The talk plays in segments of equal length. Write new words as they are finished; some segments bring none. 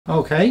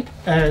Okay,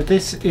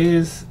 this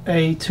is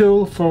a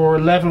tool for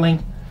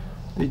leveling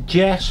the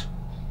jet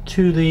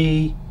to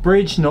the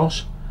bridge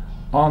nut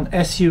on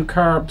SU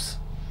carbs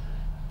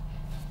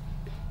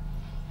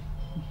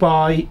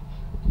by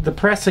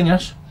depressing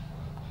it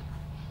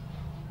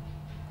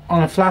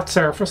on a flat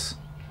surface.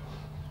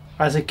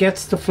 As it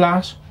gets to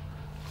flat,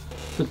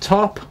 the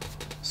top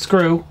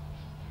screw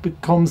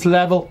becomes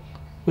level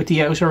with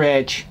the outer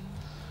edge.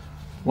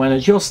 When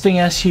adjusting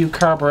SU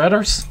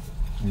carburetors,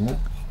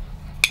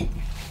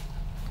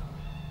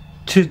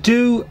 to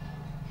do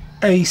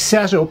a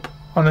setup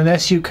on an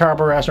SU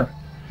carburetor,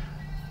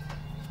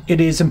 it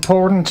is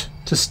important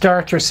to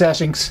start your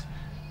settings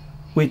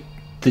with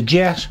the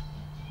jet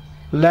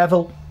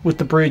level with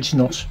the bridge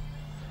nut.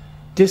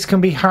 This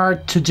can be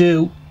hard to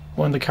do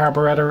when the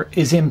carburetor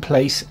is in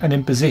place and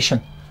in position.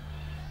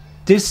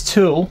 This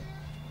tool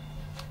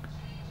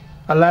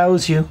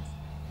allows you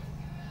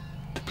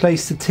to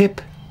place the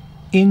tip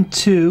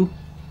into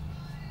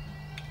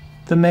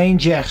the main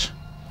jet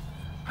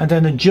and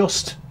then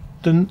adjust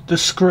the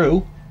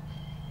screw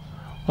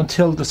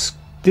until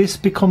this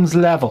becomes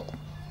level.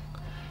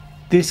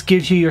 This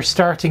gives you your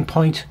starting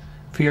point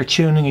for your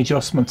tuning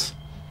adjustments.